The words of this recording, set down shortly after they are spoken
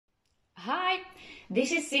Hi,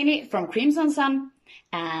 this is Sini from Crimson Sun,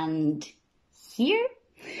 and here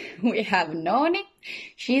we have Nooni.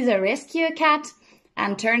 She's a rescue cat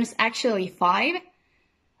and turns actually 5,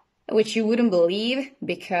 which you wouldn't believe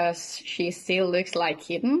because she still looks like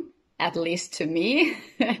kitten, at least to me.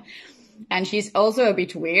 And she's also a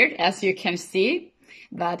bit weird, as you can see,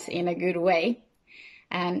 but in a good way.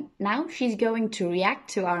 And now she's going to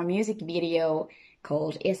react to our music video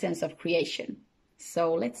called Essence of Creation.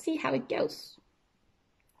 So let's see how it goes.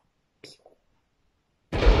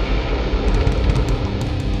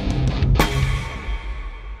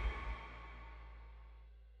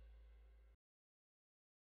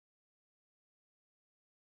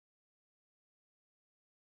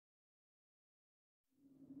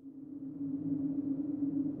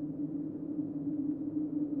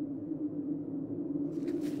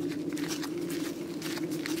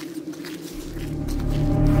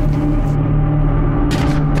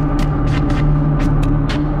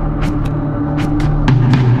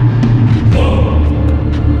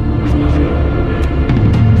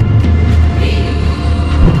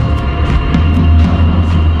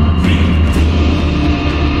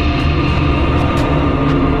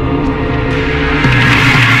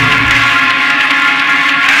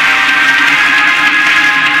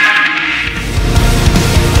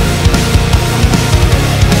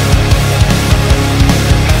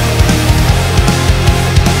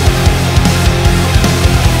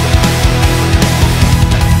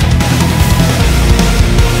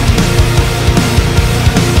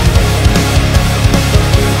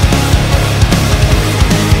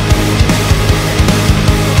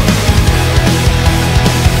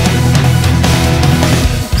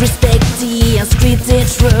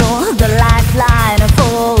 It's true, the lifeline of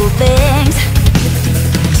all things.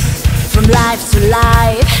 From life to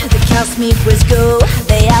life, the cosmic ways go.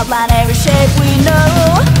 They outline every shape we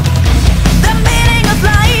know. The meaning of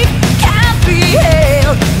life can't be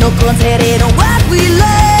held. No content on what we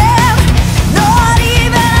live. Not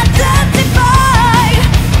even identified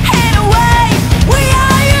in a way we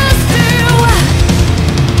are used to.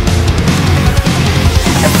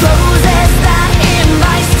 A process that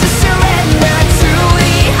invites to surrender to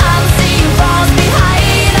the unseen force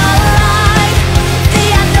behind our life. The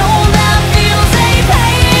unknown that feels a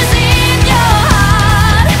place in your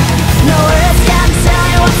heart. No words can tell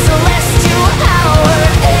you what's celestial. Our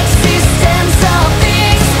existence of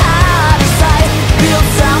things out of sight. Build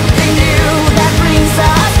something new that brings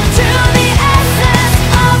us to the essence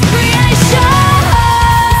of creation.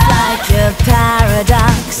 It's like a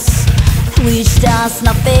paradox which does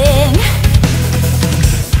nothing,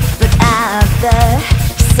 but at the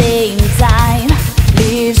same time